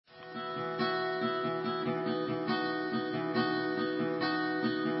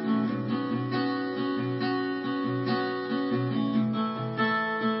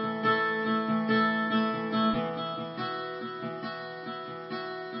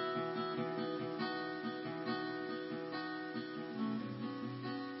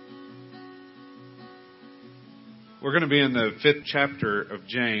We're going to be in the 5th chapter of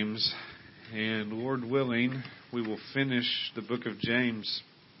James, and Lord willing, we will finish the book of James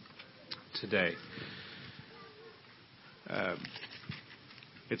today.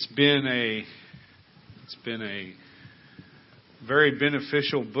 It's been a very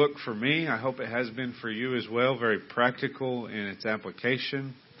beneficial book for me. I hope it has been for you as well. Very practical in its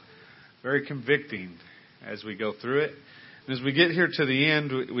application, very convicting as we go through it. And as we get here to the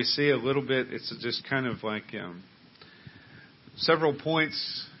end, we see a little bit. It's just kind of like several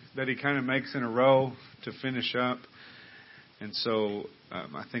points that he kind of makes in a row to finish up. And so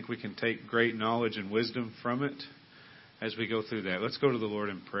I think we can take great knowledge and wisdom from it as we go through that. Let's go to the Lord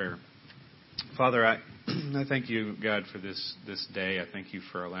in prayer. Father, I thank you, God, for this day. I thank you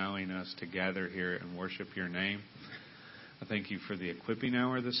for allowing us to gather here and worship your name. I thank you for the equipping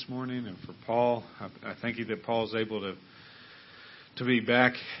hour this morning and for Paul. I thank you that Paul's able to be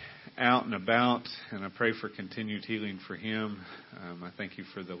back out and about, and I pray for continued healing for him. I thank you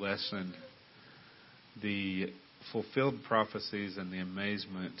for the lesson, the fulfilled prophecies, and the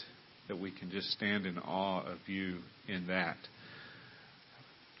amazement that we can just stand in awe of you in that.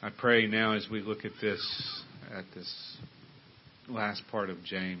 I pray now as we look at this last part of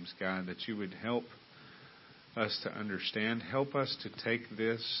James, God, that you would help us to understand, help us to take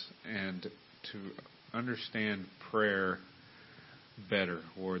this and to understand prayer better,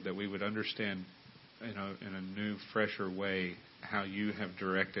 Lord, that we would understand in a new, fresher way how you have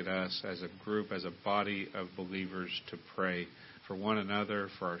directed us as a group, as a body of believers to pray for one another,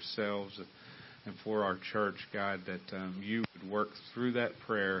 for ourselves, and for our church, God, that you would work through that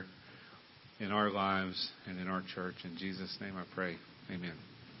prayer in our lives and in our church. In Jesus' name I pray. Amen.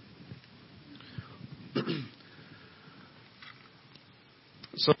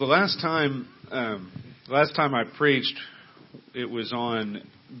 So the last time I preached, it was on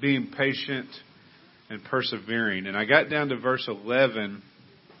being patient and persevering. And I got down to verse 11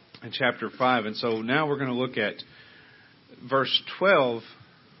 in chapter 5. And so now we're going to look at verse 12.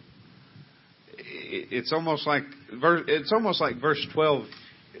 It's almost like verse 12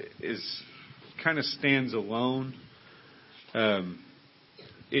 is kind of stands alone.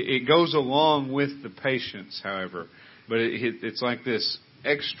 It goes along with the patience, however. But it's like this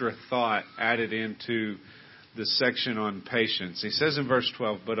extra thought added into the section on patience. He says in verse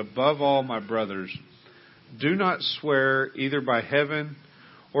 12, "But above all, my brothers, do not swear either by heaven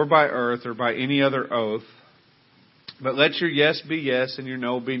or by earth or by any other oath, but let your yes be yes and your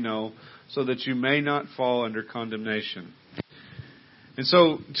no be no, so that you may not fall under condemnation." And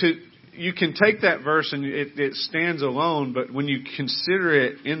so you can take that verse and it stands alone, but when you consider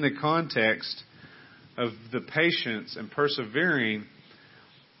it in the context of the patience and persevering,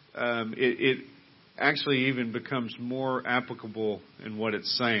 it actually even becomes more applicable in what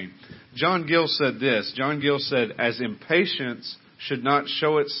it's saying. John Gill said this. John Gill said, "As impatience should not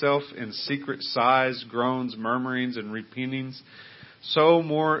show itself in secret sighs, groans, murmurings, and repentings, so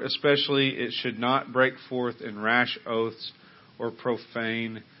more especially it should not break forth in rash oaths or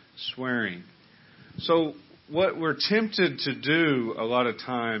profane swearing." So what we're tempted to do a lot of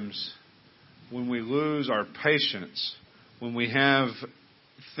times when we lose our patience, when we have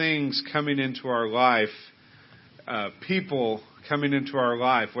things coming into our life, people coming into our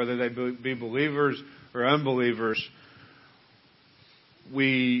life, whether they be believers or unbelievers,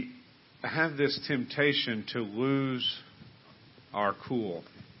 we have this temptation to lose our cool.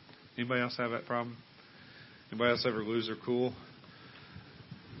 Anybody else have that problem? Anybody else ever lose their cool?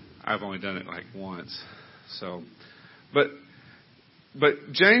 I've only done it like once. So, but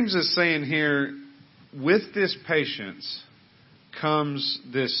James is saying here, with this patience comes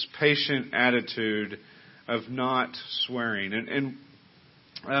this patient attitude of not swearing. And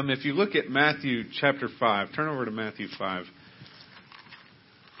if you look at Matthew chapter 5, turn over to Matthew 5.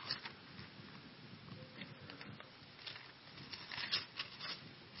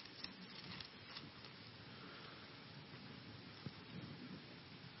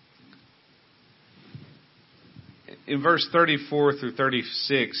 In verse 34 through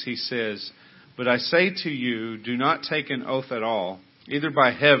 36, he says, "But I say to you, do not take an oath at all, either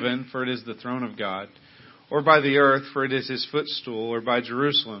by heaven, for it is the throne of God, or by the earth, for it is his footstool, or by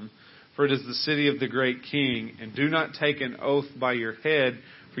Jerusalem, for it is the city of the great king. And do not take an oath by your head,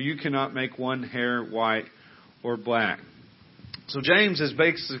 for you cannot make one hair white or black." So James is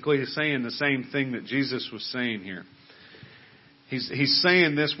basically saying the same thing that Jesus was saying here. He's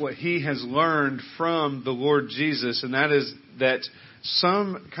saying this, what he has learned from the Lord Jesus, and that is that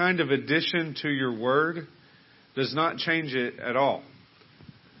some kind of addition to your word does not change it at all.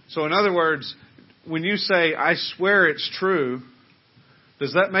 So in other words, when you say, "I swear it's true,"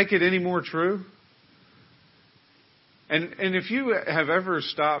 does that make it any more true? And if you have ever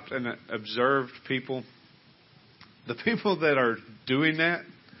stopped and observed people, the people that are doing that,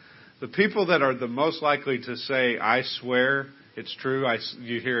 the people that are the most likely to say, I swear it's true,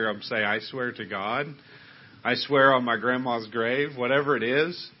 you hear them say, I swear to God, I swear on my grandma's grave, whatever it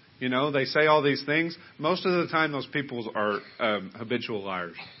is, they say all these things. Most of the time those people are habitual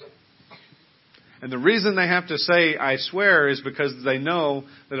liars. And the reason they have to say, I swear, is because they know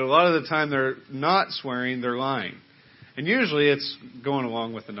that a lot of the time they're not swearing, they're lying. And usually it's going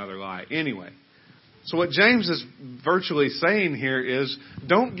along with another lie. Anyway, so what James is virtually saying here is,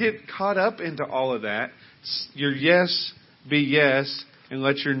 don't get caught up into all of that. Your yes be yes, and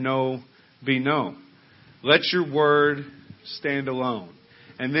let your no be no. Let your word stand alone.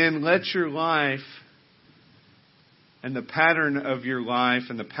 And then let your life and the pattern of your life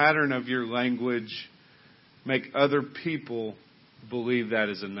and the pattern of your language make other people believe that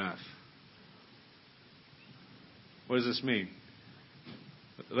is enough. What does this mean?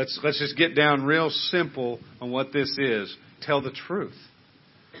 Let's just get down real simple on what this is. Tell the truth.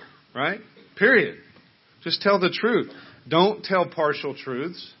 Right? Period. Just tell the truth. Don't tell partial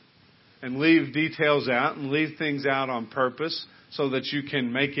truths and leave details out and leave things out on purpose so that you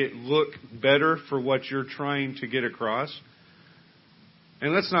can make it look better for what you're trying to get across.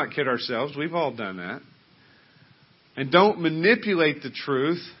 And let's not kid ourselves. We've all done that. And don't manipulate the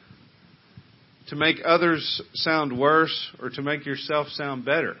truth to make others sound worse or to make yourself sound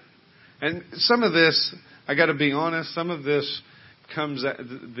better. And some of this, I got to be honest, some of this comes,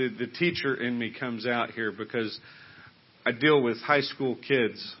 the teacher in me comes out here because I deal with high school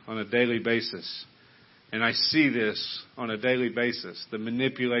kids on a daily basis. And I see this on a daily basis, the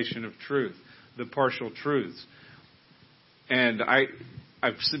manipulation of truth, the partial truths. And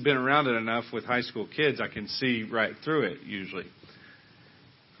I've been around it enough with high school kids, I can see right through it usually.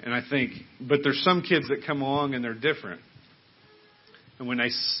 And I think, but there's some kids that come along and they're different. And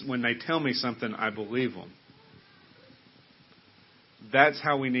when they tell me something, I believe them. That's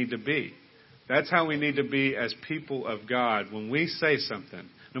how we need to be. That's how we need to be as people of God. When we say something,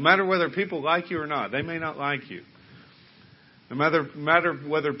 no matter whether people like you or not, they may not like you. No matter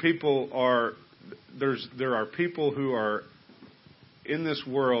whether people are, there are people who are in this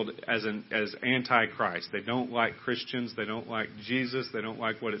world as anti-Christ. They don't like Christians. They don't like Jesus. They don't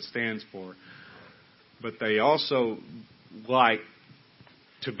like what it stands for. But they also like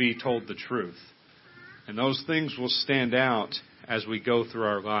to be told the truth. And those things will stand out as we go through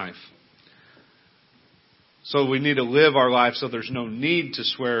our life. So we need to live our life so there's no need to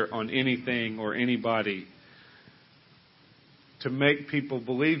swear on anything or anybody. To make people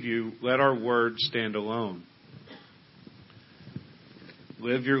believe you, let our word stand alone.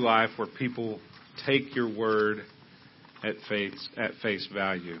 Live your life where people take your word at face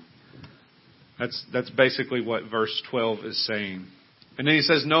value. That's basically what verse 12 is saying. And then he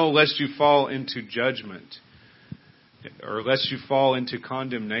says, no, lest you fall into judgment, or lest you fall into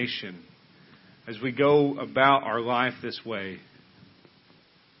condemnation. As we go about our life this way.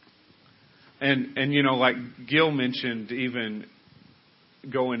 And like Gil mentioned, even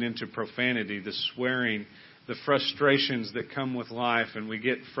going into profanity, the swearing, the frustrations that come with life, and we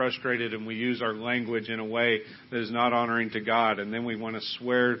get frustrated and we use our language in a way that is not honoring to God, and then we want to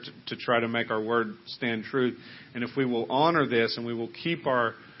swear to try to make our word stand true. And if we will honor this and we will keep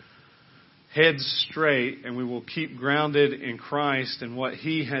our heads straight and we will keep grounded in Christ and what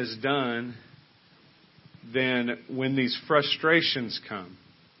He has done, then when these frustrations come,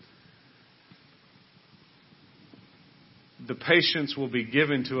 the patience will be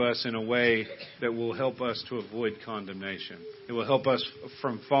given to us in a way that will help us to avoid condemnation. It will help us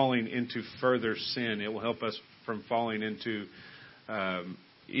from falling into further sin. It will help us from falling into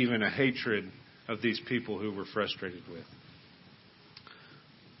even a hatred of these people who we're frustrated with.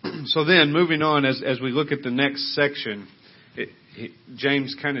 So then, moving on, as we look at the next section,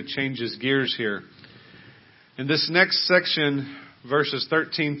 James kind of changes gears here. In this next section, verses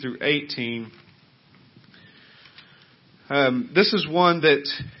 13 through 18, this is one that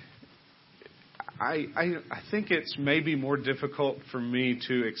I think it's maybe more difficult for me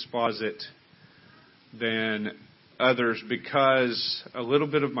to exposit than others because a little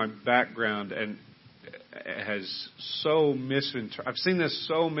bit of my background and has I've seen this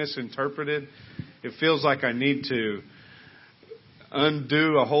so misinterpreted. It feels like I need to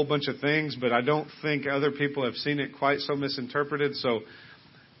undo a whole bunch of things, but I don't think other people have seen it quite so misinterpreted. So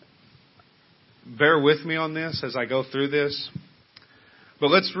bear with me on this as I go through this. But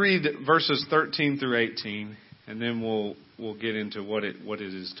let's read verses 13 through 18, and then we'll get into what it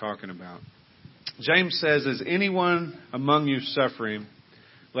is talking about. James says, "Is anyone among you suffering?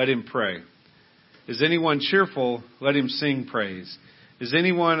 Let him pray. Is anyone cheerful? Let him sing praise. Is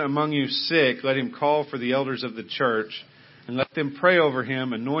anyone among you sick? Let him call for the elders of the church, and let them pray over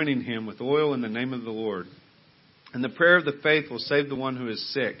him, anointing him with oil in the name of the Lord. And the prayer of the faith will save the one who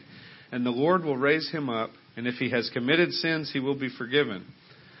is sick, and the Lord will raise him up, and if he has committed sins, he will be forgiven.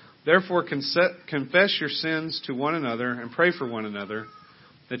 Therefore confess your sins to one another, and pray for one another,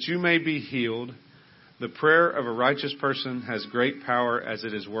 that you may be healed. The prayer of a righteous person has great power as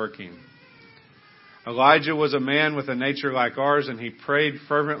it is working. Elijah was a man with a nature like ours, and he prayed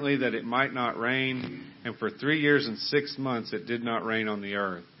fervently that it might not rain, and for 3 years and 6 months it did not rain on the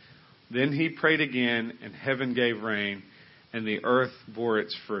earth. Then he prayed again, and heaven gave rain, and the earth bore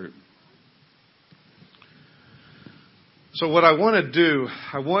its fruit. So what I want to do,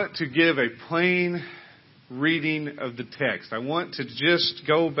 I want to give a plain reading of the text. I want to just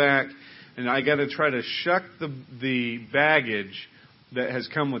go back, and I got to try to shuck the baggage that has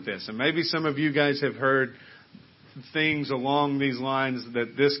come with this. And maybe some of you guys have heard things along these lines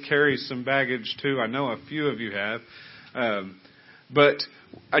that this carries some baggage too. I know a few of you have. But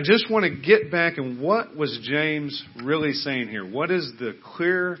I just want to get back and what was James really saying here? What is the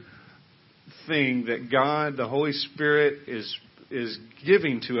clear thing that God, the Holy Spirit, is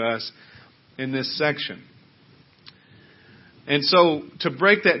giving to us in this section? And so to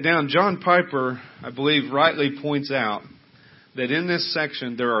break that down, John Piper, I believe, rightly points out that in this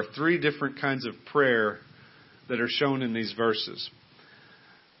section there are 3 different kinds of prayer that are shown in these verses.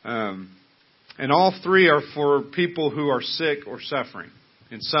 And all 3 are for people who are sick or suffering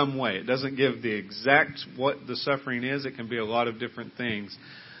in some way. It doesn't give the exact what the suffering is. It can be a lot of different things.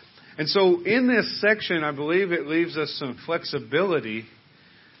 And so in this section, I believe it leaves us some flexibility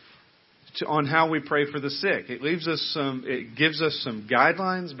on how we pray for the sick. It gives us some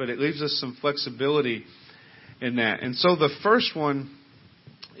guidelines, but it leaves us some flexibility in that. And so the first one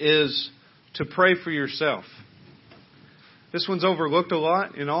is to pray for yourself. This one's overlooked a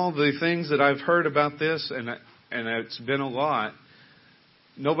lot in all the things that I've heard about this, and it's been a lot.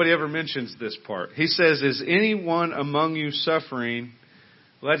 Nobody ever mentions this part. He says, is anyone among you suffering?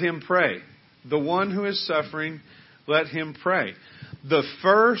 Let him pray. The one who is suffering, let him pray. The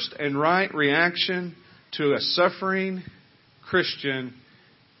first and right reaction to a suffering Christian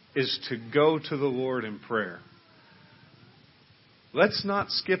is to go to the Lord in prayer. Let's not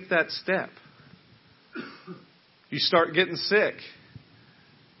skip that step. You start getting sick.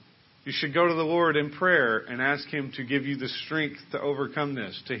 You should go to the Lord in prayer and ask Him to give you the strength to overcome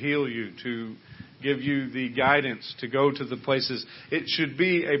this, to heal you, to give you the guidance to go to the places. It should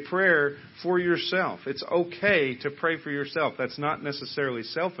be a prayer for yourself. It's okay to pray for yourself. That's not necessarily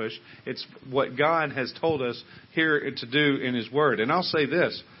selfish. It's what God has told us here to do in His Word. And I'll say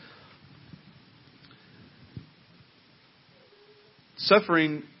this.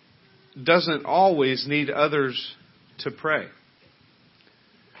 Suffering doesn't always need others to pray.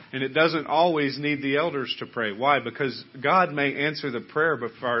 And it doesn't always need the elders to pray. Why? Because God may answer the prayer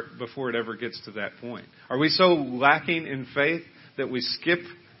before it ever gets to that point. Are we so lacking in faith that we skip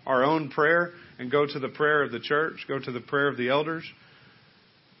our own prayer and go to the prayer of the church, go to the prayer of the elders?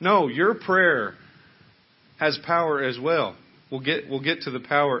 No, your prayer has power as well. We'll get to the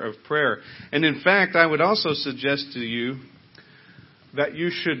power of prayer. And in fact, I would also suggest to you that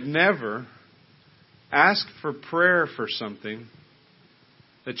you should never ask for prayer for something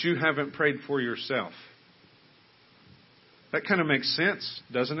that you haven't prayed for yourself. That kind of makes sense,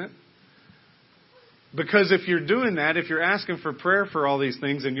 doesn't it? Because if you're doing that, if you're asking for prayer for all these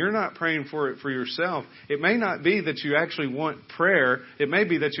things and you're not praying for it for yourself, it may not be that you actually want prayer. It may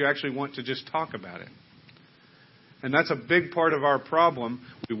be that you actually want to just talk about it. And that's a big part of our problem.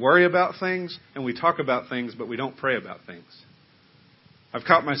 We worry about things and we talk about things, but we don't pray about things. I've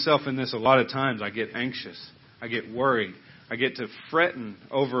caught myself in this a lot of times. I get anxious. I get worried. I get to fretting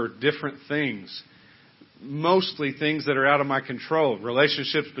over different things. Mostly things that are out of my control.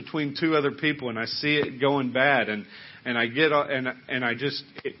 Relationships between 2 other people, and I see it going bad, and I get and I just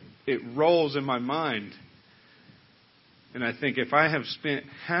it rolls in my mind. And I think if I have spent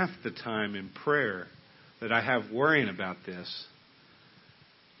half the time in prayer that I have worrying about this,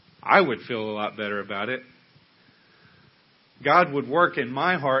 I would feel a lot better about it. God would work in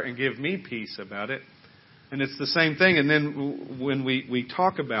my heart and give me peace about it. And it's the same thing. And then when we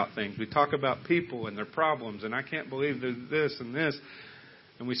talk about things, we talk about people and their problems, and I can't believe there's this and this,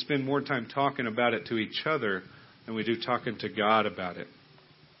 and we spend more time talking about it to each other than we do talking to God about it.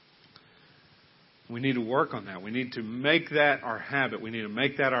 We need to work on that. We need to make that our habit. We need to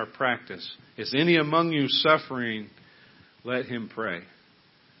make that our practice. Is any among you suffering? Let him pray.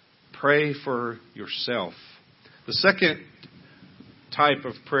 Pray for yourself. The second type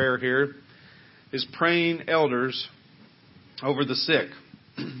of prayer here is praying elders over the sick.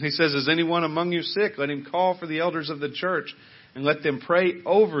 He says, is anyone among you sick? Let him call for the elders of the church and let them pray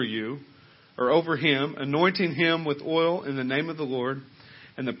over you, or over him, anointing him with oil in the name of the Lord.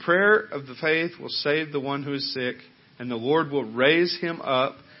 And the prayer of the faith will save the one who is sick, and the Lord will raise him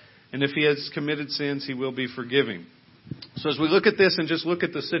up. And if he has committed sins, he will be forgiving. So as we look at this and just look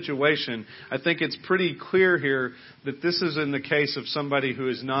at the situation, I think it's pretty clear here that this is in the case of somebody who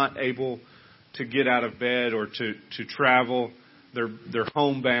is not able to get out of bed or to travel. They're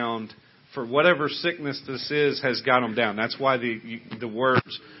homebound. For whatever sickness this is has got them down. That's why the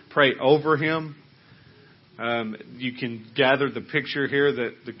words pray over him. You can gather the picture here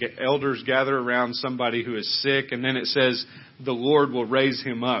that the elders gather around somebody who is sick, and then it says the Lord will raise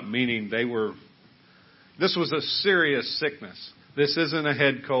him up, meaning this was a serious sickness. This isn't a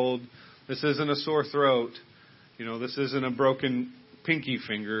head cold. This isn't a sore throat. This isn't a broken pinky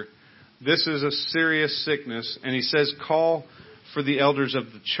finger. This is a serious sickness, and he says call for the elders of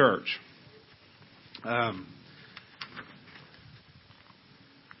the church.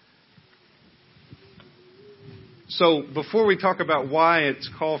 So before we talk about why it's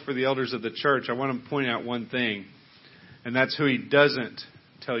called for the elders of the church, I want to point out one thing, and that's who he doesn't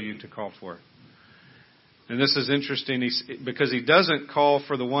tell you to call for. And this is interesting because he doesn't call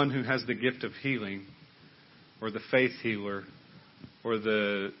for the one who has the gift of healing or the faith healer or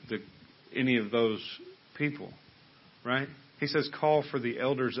any of those people, right? He says call for the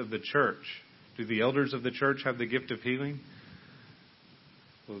elders of the church. Do the elders of the church have the gift of healing?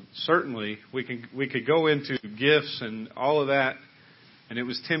 Well, certainly we could go into gifts and all of that, and it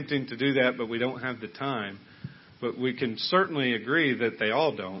was tempting to do that, but we don't have the time. But we can certainly agree that they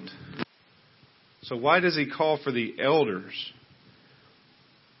all don't. So why does he call for the elders?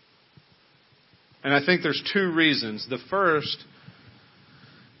 And I think there's two reasons. The first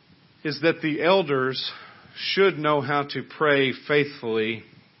is that the elders should know how to pray faithfully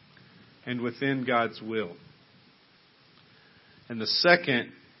and within God's will. And the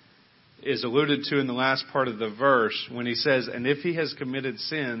second is alluded to in the last part of the verse when he says, and if he has committed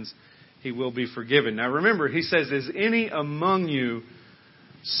sins, he will be forgiven. Now remember, he says, is any among you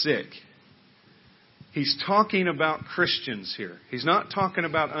sick? He's talking about Christians here. He's not talking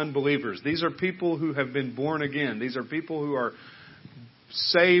about unbelievers. These are people who have been born again. These are people who are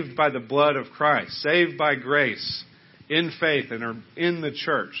saved by the blood of Christ, saved by grace, in faith, and are in the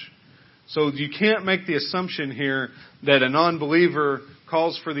church. So you can't make the assumption here that a non-believer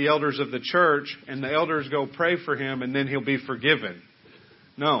calls for the elders of the church and the elders go pray for him and then he'll be forgiven.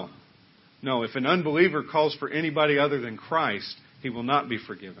 No. If an unbeliever calls for anybody other than Christ, he will not be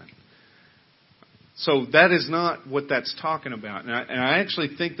forgiven. So that is not what that's talking about. And I actually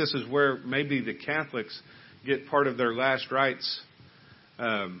think this is where maybe the Catholics get part of their last rites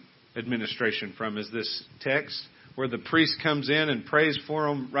administration from, is this text where the priest comes in and prays for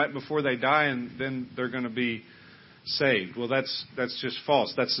them right before they die and then they're going to be saved. Well, that's just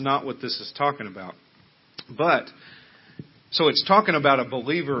false. That's not what this is talking about. But, so it's talking about a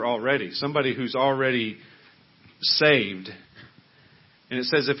believer already, somebody who's already saved. And it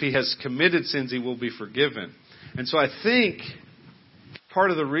says if he has committed sins, he will be forgiven. And so I think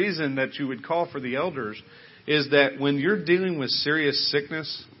part of the reason that you would call for the elders is that when you're dealing with serious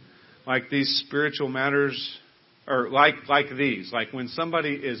sickness, like these spiritual matters, or like these, like when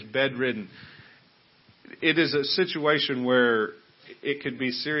somebody is bedridden, it is a situation where it could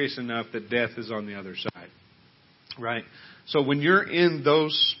be serious enough that death is on the other side, right? So when you're in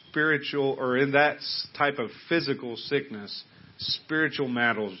those spiritual or in that type of physical sickness, spiritual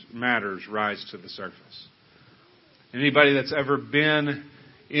matters rise to the surface. Anybody that's ever been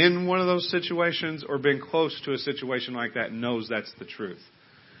in one of those situations or been close to a situation like that knows that's the truth.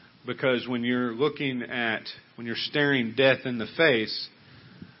 Because when you're staring death in the face,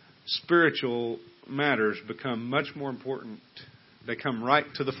 spiritual matters become much more important. They come right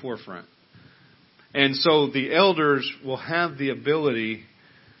to the forefront. And so the elders will have the ability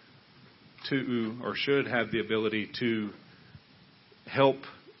to, or should have the ability to, help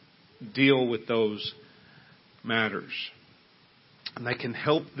deal with those matters. And they can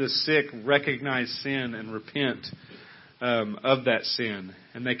help the sick recognize sin and repent of that sin.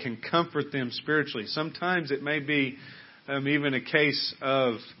 And they can comfort them spiritually. Sometimes it may be even a case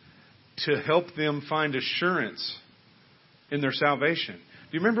of to help them find assurance in their salvation.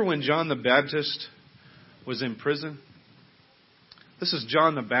 Do you remember when John the Baptist was in prison? This is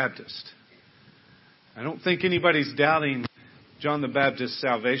John the Baptist. I don't think anybody's doubting John the Baptist's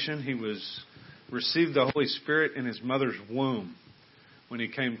salvation. He received the Holy Spirit in his mother's womb when he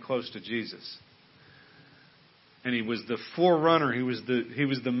came close to Jesus. And he was the forerunner. He was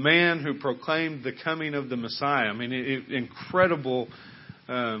the man who proclaimed the coming of the Messiah. I mean, incredible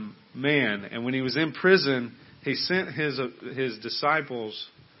man. And when he was in prison, he sent his disciples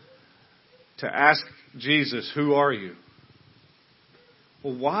to ask Jesus, "Who are you?"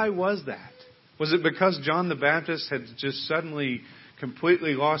 Well, why was that? Was it because John the Baptist had just suddenly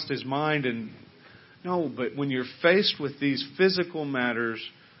completely lost his mind? And no, but when you're faced with these physical matters,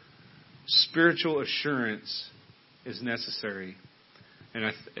 spiritual assurance is necessary.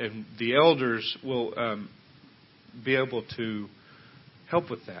 And the elders will be able to help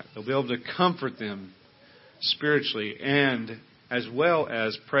with that. They'll be able to comfort them spiritually and as well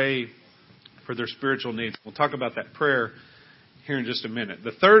as pray for their spiritual needs. We'll talk about that prayer here in just a minute.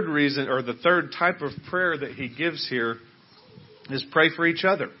 The third reason, or the third type of prayer that he gives here, is pray for each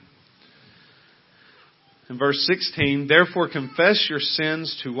other. In verse 16, "Therefore confess your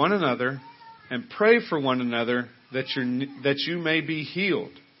sins to one another and pray for one another that you may be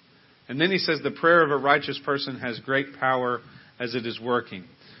healed." And then he says the prayer of a righteous person has great power as it is working.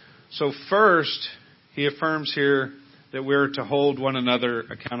 So first, he affirms here that we're to hold one another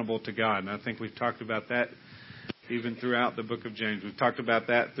accountable to God. And I think we've talked about that even throughout the book of James. We've talked about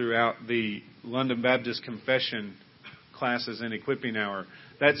that throughout the London Baptist Confession classes and Equipping Hour.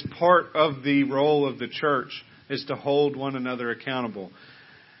 That's part of the role of the church, is to hold one another accountable.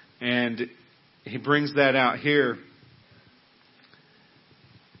 And he brings that out here.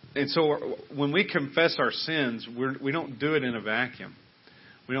 And so when we confess our sins, we don't do it in a vacuum.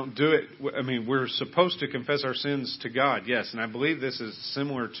 We don't do it, I mean, we're supposed to confess our sins to God, yes. And I believe this is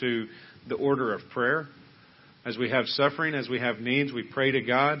similar to the order of prayer. As we have suffering, as we have needs, we pray to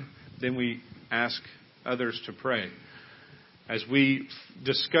God, then we ask others to pray. As we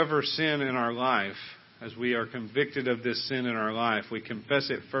discover sin in our life, as we are convicted of this sin in our life, we confess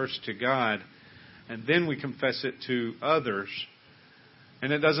it first to God, and then we confess it to others.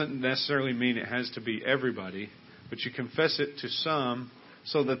 And it doesn't necessarily mean it has to be everybody, but you confess it to some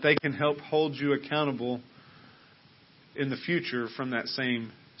so that they can help hold you accountable in the future from that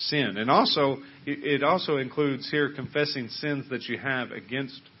same sin. And also, it also includes here confessing sins that you have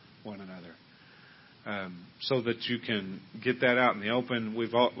against one another, so that you can get that out in the open.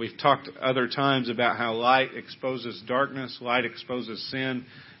 We've talked other times about how light exposes darkness, light exposes sin.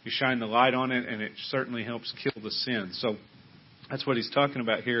 You shine the light on it, and it certainly helps kill the sin. So that's what he's talking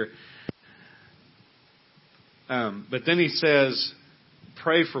about here. But then he says,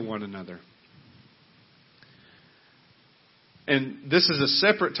 pray for one another. And this is a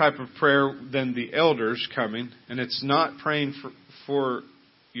separate type of prayer than the elders coming. And it's not praying for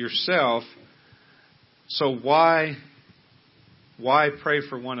yourself. So why pray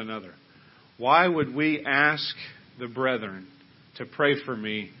for one another? Why would we ask the brethren to pray for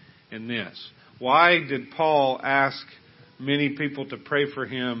me in this? Why did Paul ask many people to pray for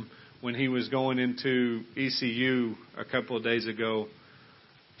him when he was going into ECU a couple of days ago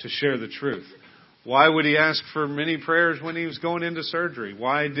to share the truth? Why would he ask for many prayers when he was going into surgery?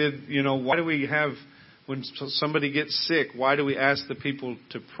 Why do we have, when somebody gets sick, why do we ask the people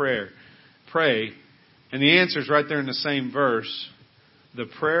to pray? And the answer is right there in the same verse. The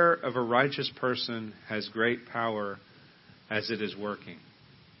prayer of a righteous person has great power as it is working.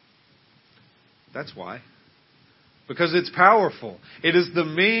 That's why. Because it's powerful. It is the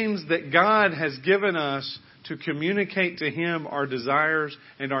means that God has given us to communicate to Him our desires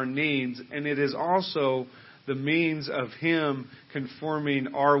and our needs. And it is also the means of Him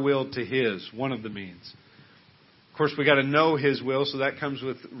conforming our will to His. One of the means. Of course, we got to know His will, so that comes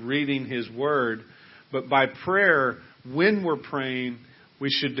with reading His Word. But by prayer, when we're praying, we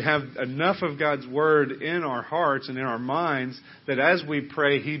should have enough of God's Word in our hearts and in our minds that as we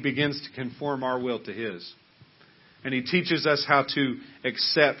pray, He begins to conform our will to His. And He teaches us how to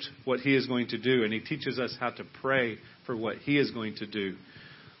accept what He is going to do. And He teaches us how to pray for what He is going to do.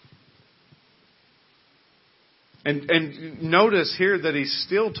 And notice here that He's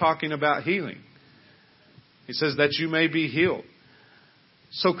still talking about healing. He says that you may be healed.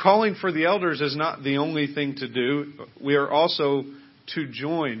 So calling for the elders is not the only thing to do. We are also to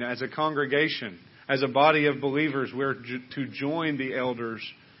join as a congregation, as a body of believers. We're to join the elders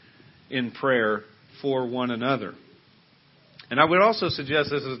in prayer for one another. And I would also suggest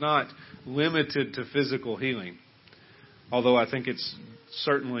this is not limited to physical healing, although I think it's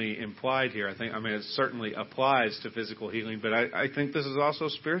certainly implied here. It certainly applies to physical healing, but I think this is also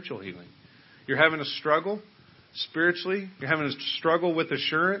spiritual healing. You're having a struggle spiritually, you're having a struggle with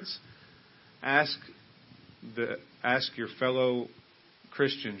assurance, ask your fellow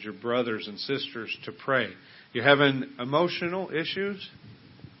Christians, your brothers and sisters, to pray. You're having emotional issues,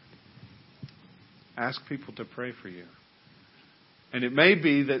 Ask people to pray for you. And it may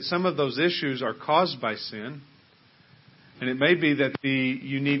be that some of those issues are caused by sin. And it may be that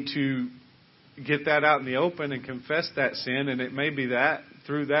you need to get that out in the open and confess that sin. And it may be that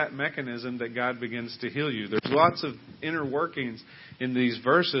through that mechanism that God begins to heal you. There's lots of inner workings in these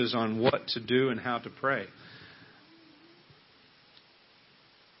verses on what to do and how to pray.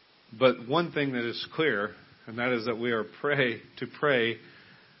 But one thing that is clear, and that is that we are to pray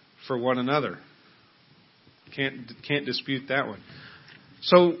for one another. Can't dispute that one.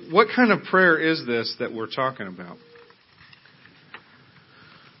 So what kind of prayer is this that we're talking about?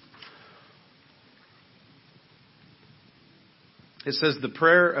 It says, the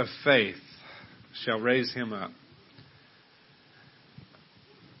prayer of faith shall raise him up.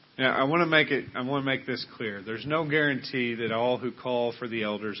 Now, I want to make this clear. There's no guarantee that all who call for the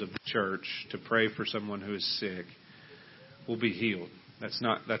elders of the church to pray for someone who is sick will be healed. That's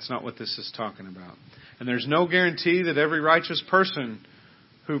not what this is talking about. And there's no guarantee that every righteous person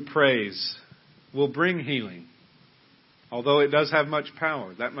who prays will bring healing. Although it does have much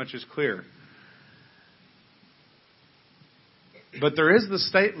power. That much is clear. But there is the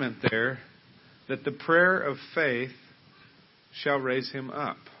statement there that the prayer of faith shall raise him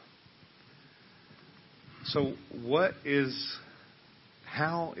up. So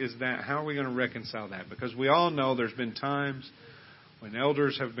how is that? How are we going to reconcile that? Because we all know there's been times when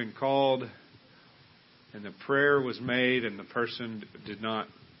elders have been called and the prayer was made and the person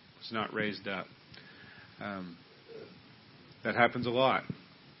was not raised up. That happens a lot.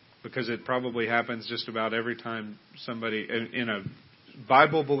 Because it probably happens just about every time somebody, in a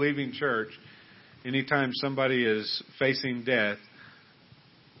Bible-believing church, anytime somebody is facing death,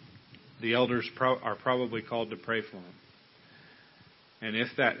 the elders are probably called to pray for them. And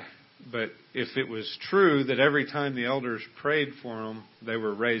but if it was true that every time the elders prayed for them, they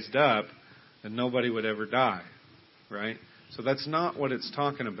were raised up, then nobody would ever die, right? So that's not what it's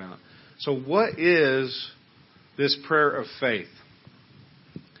talking about. So what is this prayer of faith?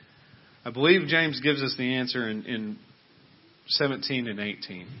 I believe James gives us the answer in 17 and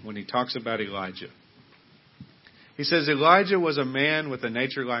 18 when he talks about Elijah. He says, Elijah was a man with a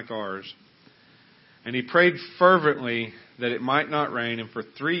nature like ours, and he prayed fervently that it might not rain, and for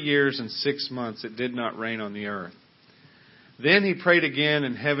 3 years and 6 months it did not rain on the earth. Then he prayed again,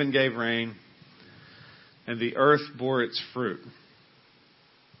 and heaven gave rain, and the earth bore its fruit.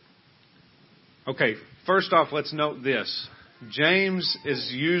 Okay, first off, let's note this. James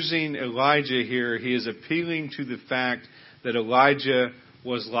is using Elijah here. He is appealing to the fact that Elijah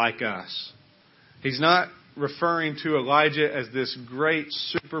was like us. He's not referring to Elijah as this great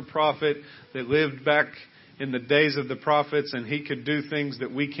super prophet that lived back in the days of the prophets and he could do things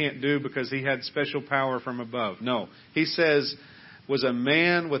that we can't do because he had special power from above. No. He says, was a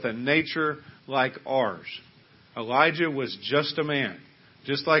man with a nature like ours. Elijah was just a man,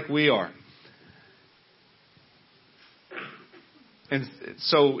 just like we are. And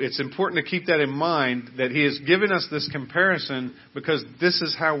so it's important to keep that in mind, that he has given us this comparison because this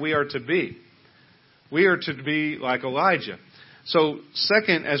is how we are to be. We are to be like Elijah. So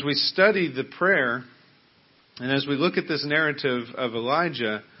second, as we study the prayer, and as we look at this narrative of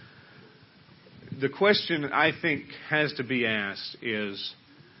Elijah, the question I think has to be asked is,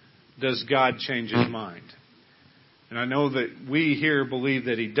 does God change his mind? And I know that we here believe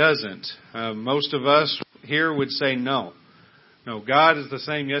that he doesn't. Most of us here would say no. No, God is the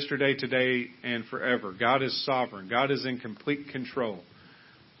same yesterday, today, and forever. God is sovereign. God is in complete control.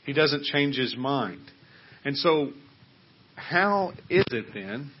 He doesn't change his mind. And so, how is it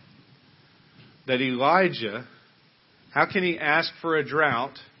then that Elijah, how can he ask for a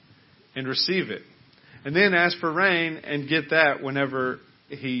drought and receive it? And then ask for rain and get that whenever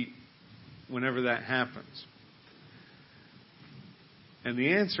that happens? And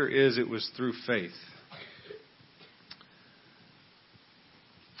the answer is it was through faith.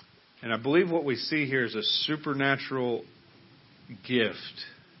 And I believe what we see here is a supernatural gift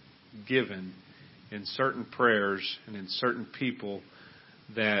given in certain prayers and in certain people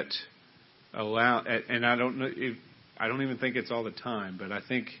that allow, and I don't even think it's all the time, but I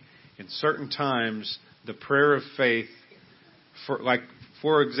think in certain times the prayer of faith,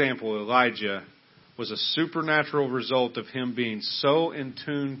 for example, Elijah was a supernatural result of him being so in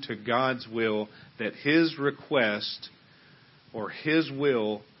tune to God's will that his request or his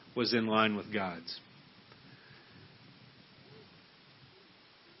will was in line with God's.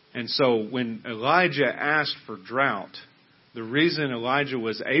 And so when Elijah asked for drought, the reason Elijah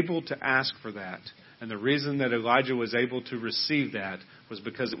was able to ask for that and the reason that Elijah was able to receive that was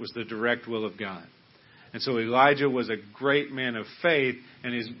because it was the direct will of God. And so Elijah was a great man of faith,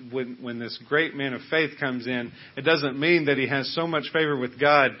 and when this great man of faith comes in, it doesn't mean that he has so much favor with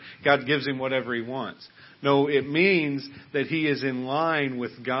God, God gives him whatever he wants. No, it means that he is in line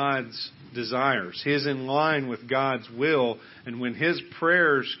with God's desires. He is in line with God's will, and when his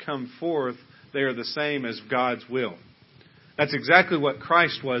prayers come forth, they are the same as God's will. That's exactly what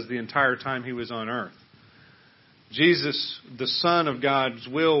Christ was the entire time he was on earth. Jesus, the Son of God's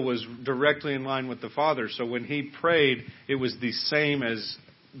will, was directly in line with the Father. So when he prayed, it was the same as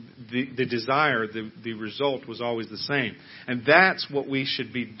the desire. The result was always the same. And that's what we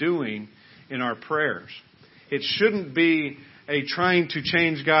should be doing in our prayers. It shouldn't be a trying to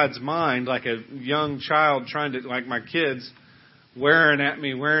change God's mind like a young child trying to, like my kids, wearing at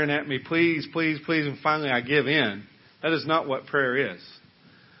me, please, please, please, and finally I give in. That is not what prayer is.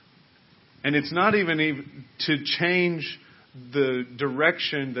 And it's not even to change the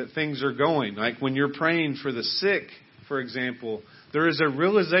direction that things are going. Like when you're praying for the sick, for example, there is a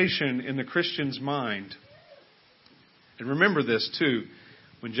realization in the Christian's mind. And remember this too.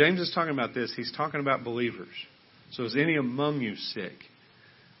 When James is talking about this, he's talking about believers. So is any among you sick?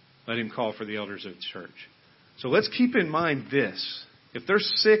 Let him call for the elders of the church. So let's keep in mind this. If they're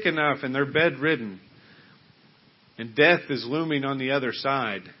sick enough and they're bedridden and death is looming on the other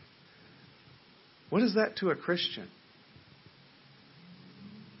side, what is that to a Christian?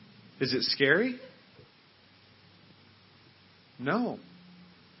 Is it scary? No.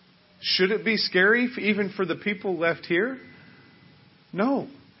 Should it be scary even for the people left here? No.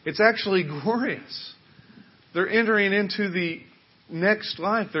 It's actually glorious. They're entering into the next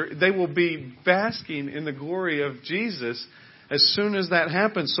life. They will be basking in the glory of Jesus as soon as that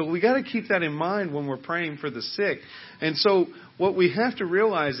happens. So we got to keep that in mind when we're praying for the sick. And so what we have to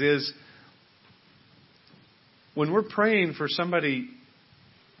realize is when we're praying for somebody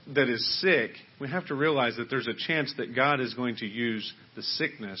that is sick, we have to realize that there's a chance that God is going to use the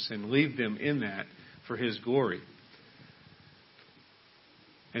sickness and leave them in that for His glory.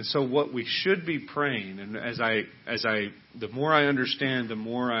 And so what we should be praying, and the more I understand, the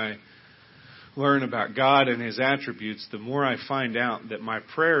more I learn about God and His attributes, the more I find out that my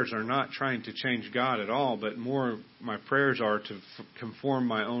prayers are not trying to change God at all, but more my prayers are to conform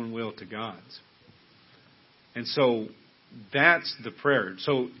my own will to God's. And so that's the prayer.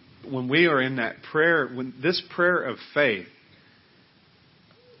 So when we are in that prayer, when this prayer of faith,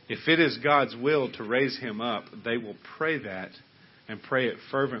 if it is God's will to raise him up, they will pray that and pray it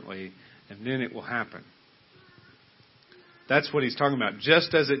fervently, and then it will happen. That's what he's talking about,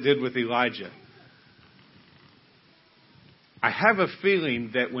 just as it did with Elijah. I have a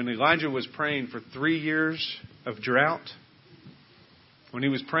feeling that when Elijah was praying for 3 years of drought, when he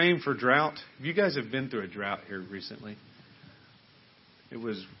was praying for drought, you guys have been through a drought here recently. It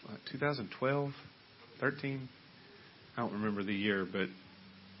was 2012, 13? I don't remember the year, but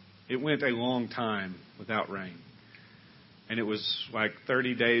it went a long time without rain. And it was like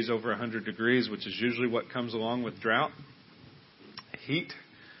 30 days over 100 degrees, which is usually what comes along with drought. Heat.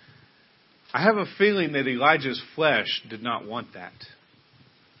 I have a feeling that Elijah's flesh did not want that.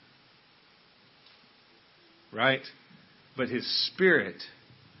 Right? But his spirit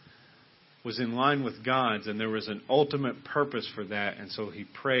was in line with God's, and there was an ultimate purpose for that, and so he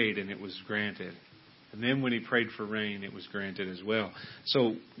prayed, and it was granted. And then when he prayed for rain, it was granted as well.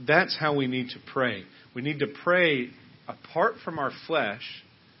 So that's how we need to pray. We need to pray apart from our flesh,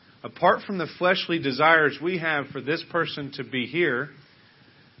 apart from the fleshly desires we have for this person to be here,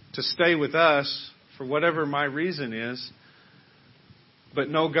 to stay with us for whatever my reason is. But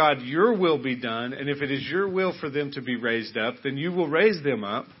no, God, your will be done. And if it is your will for them to be raised up, then you will raise them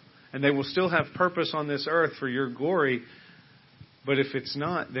up. And they will still have purpose on this earth for your glory. But if it's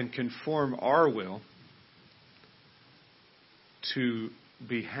not, then conform our will to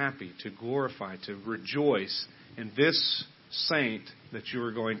be happy, to glorify, to rejoice in this saint that you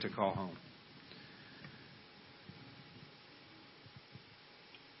are going to call home.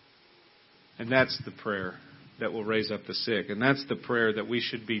 And that's the prayer that will raise up the sick. And that's the prayer that we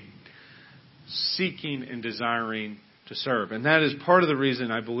should be seeking and desiring to serve. And that is part of the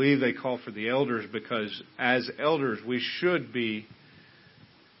reason I believe they call for the elders, because as elders we should be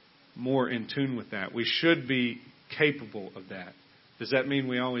more in tune with that. We should be capable of that. Does that mean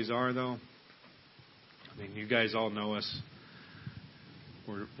we always are, though? I mean, you guys all know us.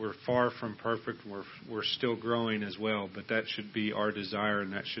 We're far from perfect. We're still growing as well. But that should be our desire,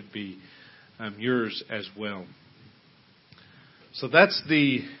 and that should be yours as well. So that is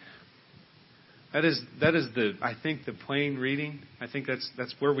the I think the plain reading. I think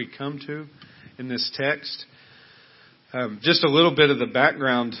that's where we come to in this text. Just a little bit of the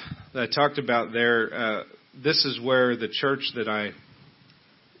background that I talked about there. This is where the church that I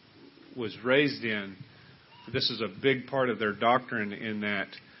was raised in, this is a big part of their doctrine in that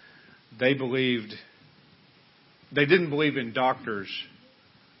they didn't believe in doctors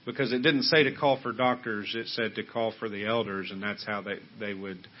because it didn't say to call for doctors. It said to call for the elders, and that's how they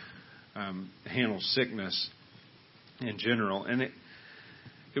would handle sickness in general. And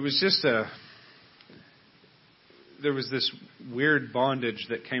it was just there was this weird bondage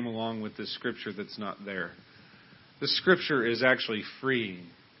that came along with this scripture that's not there. The scripture is actually freeing.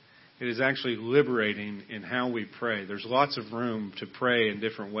 It is actually liberating in how we pray. There's lots of room to pray in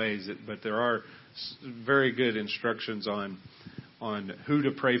different ways, but there are very good instructions on who to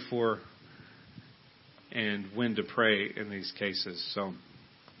pray for and when to pray in these cases. So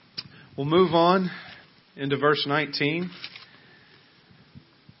we'll move on into verse 19.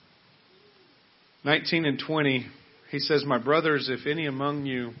 19 and 20, he says, "My brothers, if anyone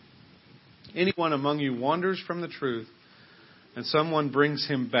among you wanders from the truth, and someone brings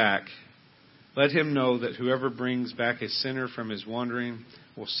him back, let him know that whoever brings back a sinner from his wandering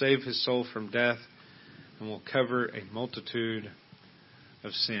will save his soul from death and will cover a multitude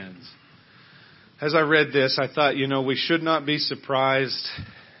of sins." As I read this, I thought, we should not be surprised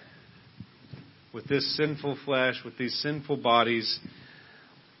with this sinful flesh, with these sinful bodies,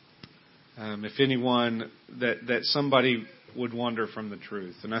 if anyone, that somebody would wander from the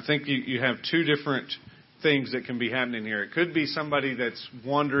truth. And I think you have two different things that can be happening here. It could be somebody that's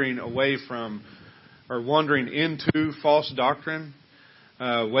wandering away from or wandering into false doctrine,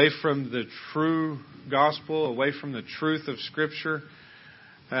 away from the true gospel, away from the truth of Scripture.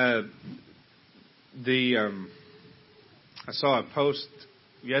 I saw a post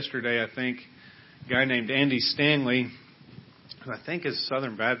yesterday, I think, a guy named Andy Stanley, who I think is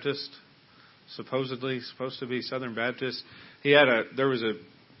Southern Baptist, supposed to be Southern Baptist. There was a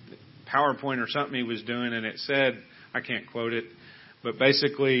PowerPoint or something he was doing, and it said, I can't quote it, but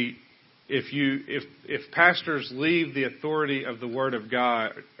basically, if pastors leave the authority of the Word of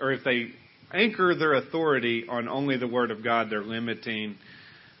God, or if they anchor their authority on only the Word of God, they're limiting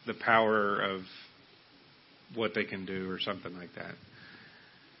the power of what they can do, or something like that.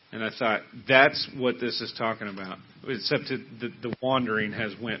 And I thought, that's what this is talking about. Except the wandering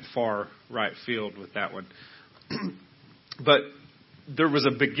has went far right field with that one. But there was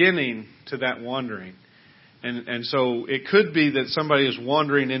a beginning to that wandering. And so it could be that somebody is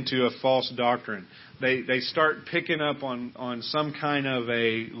wandering into a false doctrine. They start picking up on some kind of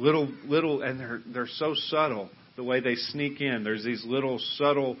a little, and they're so subtle the way they sneak in. There's these little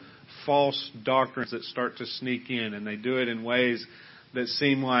subtle false doctrines that start to sneak in, and they do it in ways that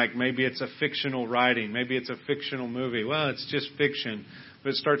seem like maybe it's a fictional writing, maybe it's a fictional movie. Well, it's just fiction.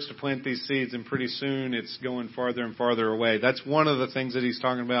 But it starts to plant these seeds, and pretty soon it's going farther and farther away. That's one of the things that he's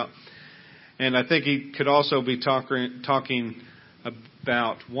talking about. And I think he could also be talking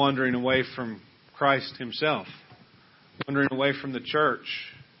about wandering away from Christ himself, wandering away from the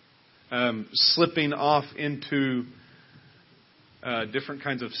church, slipping off into different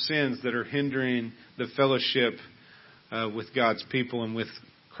kinds of sins that are hindering the fellowship with God's people and with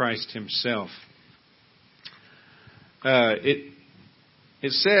Christ himself.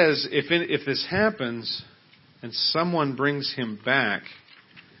 It says, if this happens and someone brings him back,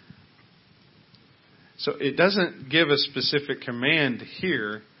 so it doesn't give a specific command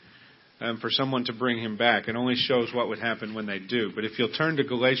here for someone to bring him back. It only shows what would happen when they do. But if you'll turn to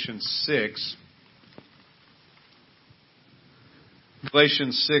Galatians 6,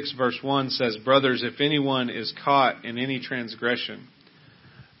 Galatians 6 verse 1 says, "Brothers, if anyone is caught in any transgression,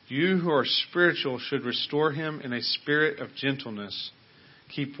 you who are spiritual should restore him in a spirit of gentleness.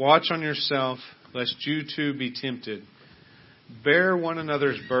 Keep watch on yourself, lest you too be tempted. Bear one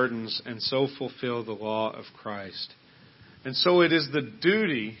another's burdens, and so fulfill the law of Christ." And so it is the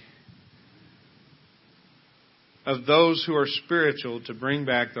duty of those who are spiritual to bring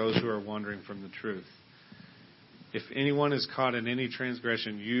back those who are wandering from the truth. If anyone is caught in any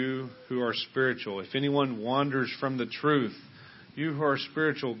transgression, you who are spiritual, if anyone wanders from the truth, you who are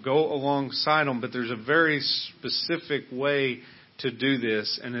spiritual, go alongside them. But there's a very specific way to do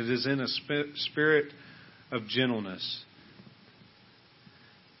this, and it is in a spirit of gentleness.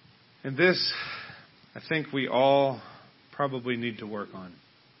 And this, I think we all probably need to work on.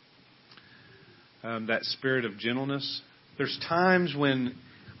 That spirit of gentleness. There's times when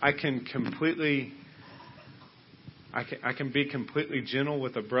I can be completely gentle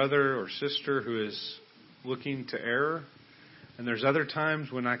with a brother or sister who is looking to error. And there's other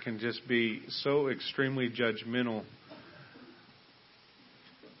times when I can just be so extremely judgmental.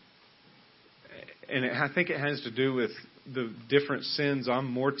 And I think it has to do with the different sins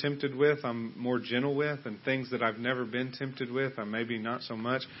I'm more tempted with, I'm more gentle with, and things that I've never been tempted with, I'm maybe not so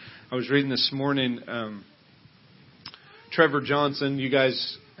much. I was reading this morning, Trevor Johnson, you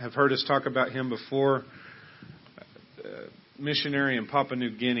guys have heard us talk about him before, missionary in Papua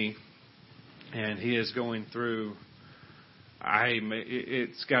New Guinea, and he is going through,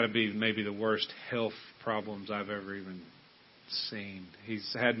 it's got to be maybe the worst health problems I've ever even seen.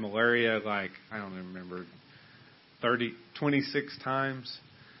 He's had malaria I don't even remember, 26 times.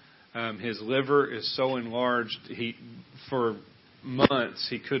 His liver is so enlarged, for months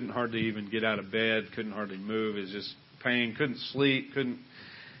he couldn't hardly even get out of bed, couldn't hardly move. It was just pain, couldn't sleep, and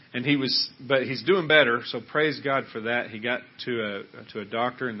but he's doing better. So praise God for that. He got to a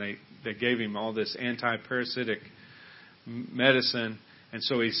doctor, and they gave him all this anti-parasitic medicine, and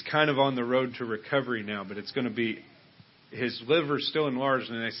so he's kind of on the road to recovery now. But it's going to be, his liver's still enlarged,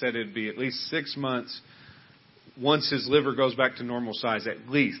 and they said it'd be at least 6 months. Once his liver goes back to normal size, at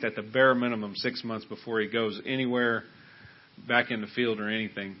least, at the bare minimum, 6 months before he goes anywhere back in the field or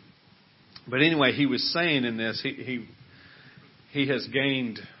anything. But anyway, he was saying in this, he has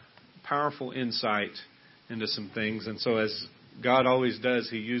gained powerful insight into some things. And so as God always does,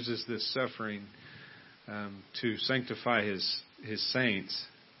 He uses this suffering to sanctify His saints.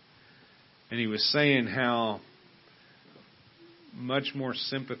 And he was saying how much more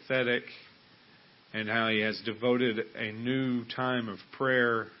sympathetic and how he has devoted a new time of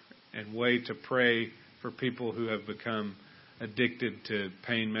prayer and way to pray for people who have become addicted to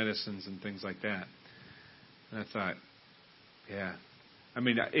pain medicines and things like that. And I thought, yeah. I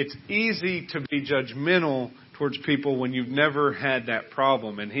mean, it's easy to be judgmental towards people when you've never had that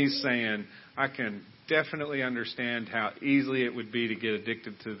problem. And he's saying, I can definitely understand how easily it would be to get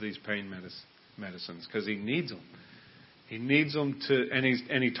addicted to these pain medicines because he needs them. He needs them to,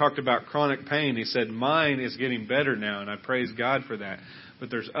 and he talked about chronic pain. He said, mine is getting better now, and I praise God for that. But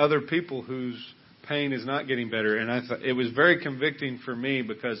there's other people whose pain is not getting better. And I thought it was very convicting for me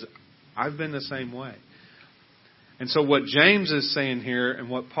because I've been the same way. And so what James is saying here and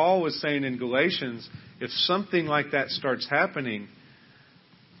what Paul was saying in Galatians, if something like that starts happening,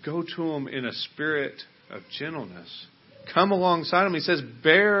 go to them in a spirit of gentleness. Come alongside them. He says,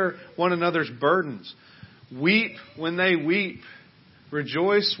 bear one another's burdens. Weep when they weep.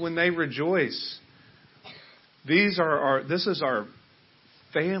 Rejoice when they rejoice. This is our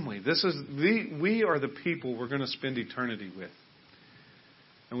family. We are the people we're going to spend eternity with.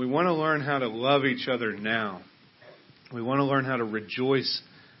 And we want to learn how to love each other now. We want to learn how to rejoice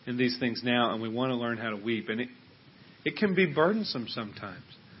in these things now, and we want to learn how to weep. And it can be burdensome sometimes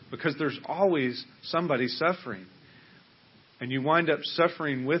because there's always somebody suffering. And you wind up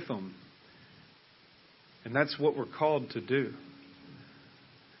suffering with them. And that's what we're called to do.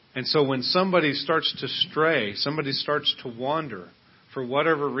 And so when somebody starts to stray, somebody starts to wander for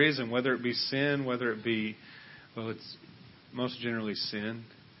whatever reason, whether it be sin, whether it be, it's most generally sin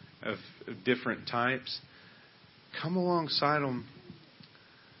of different types, come alongside them.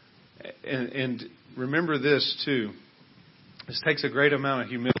 And remember this too. This takes a great amount of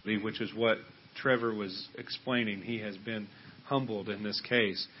humility, which is what Trevor was explaining. He has been humbled in this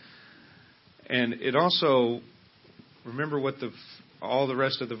case. And it also, remember what all the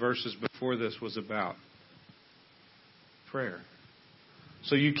rest of the verses before this was about. Prayer.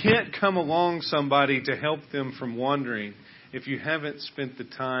 So you can't come along somebody to help them from wandering if you haven't spent the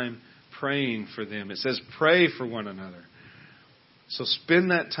time praying for them. It says pray for one another. So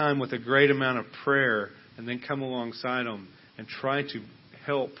spend that time with a great amount of prayer and then come alongside them and try to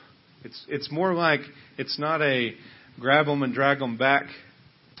help. It's more like, it's not a grab them and drag them back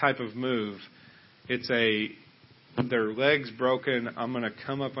type of move. It's their legs broken, I'm going to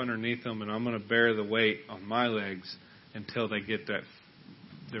come up underneath them and I'm going to bear the weight on my legs until they get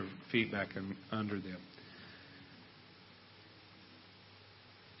their feet back under them.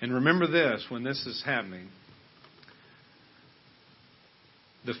 And remember this, when this is happening,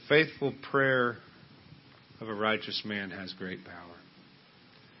 the faithful prayer of a righteous man has great power.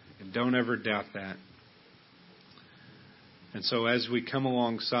 And don't ever doubt that. And so as we come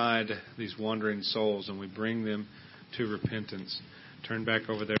alongside these wandering souls and we bring them to repentance, turn back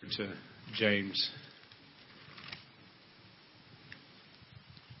over there to James.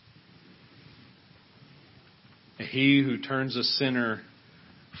 He who turns a sinner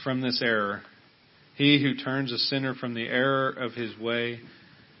from this error, he who turns a sinner from the error of his way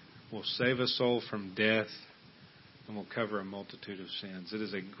will save a soul from death and will cover a multitude of sins. It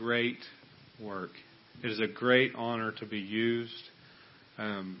is a great work. It is a great honor to be used.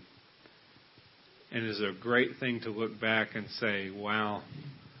 And it is a great thing to look back and say, wow,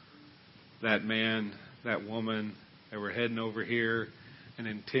 that man, that woman, they were heading over here, and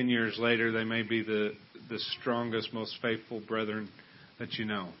in 10 years later, they may be the strongest, most faithful brethren that you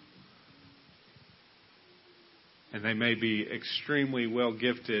know. And they may be extremely well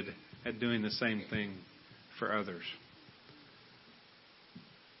gifted at doing the same thing for others.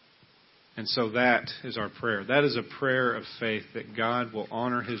 And so that is our prayer. That is a prayer of faith that God will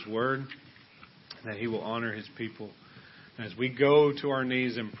honor His word, that He will honor His people. And as we go to our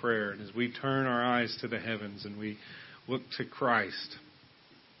knees in prayer, and as we turn our eyes to the heavens and we look to Christ,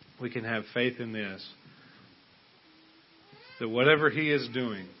 we can have faith in this, that whatever He is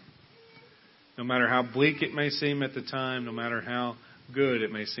doing, no matter how bleak it may seem at the time, no matter how good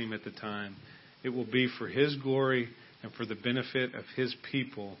it may seem at the time, it will be for His glory and for the benefit of His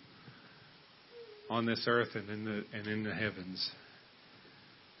people on this earth and in the heavens.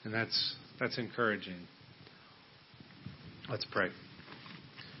 And that's encouraging. Let's pray.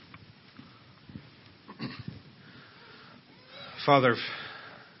 Father,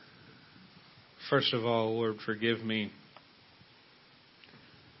 first of all, Lord, forgive me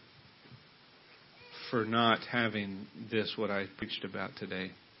for not having this, what I preached about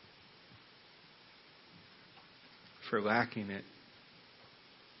today. For lacking it.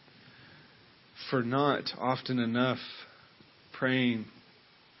 For not often enough praying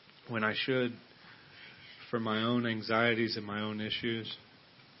when I should, for my own anxieties and my own issues.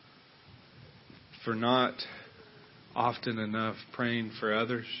 For not often enough praying for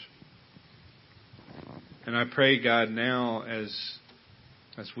others. And I pray, God, now as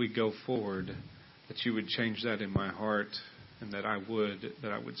we go forward, that you would change that in my heart, and that I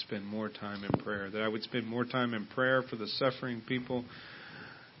would spend more time in prayer. That I would spend more time in prayer for the suffering people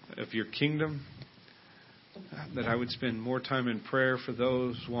of your kingdom. That I would spend more time in prayer for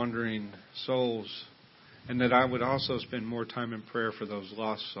those wandering souls. And that I would also spend more time in prayer for those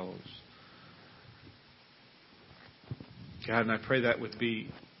lost souls. God, and I pray that would be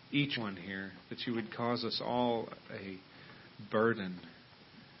each one here. That you would cause us all a burden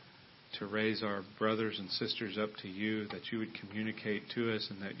to raise our brothers and sisters up to you, that you would communicate to us,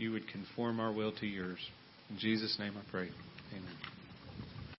 and that you would conform our will to yours. In Jesus' name I pray. Amen.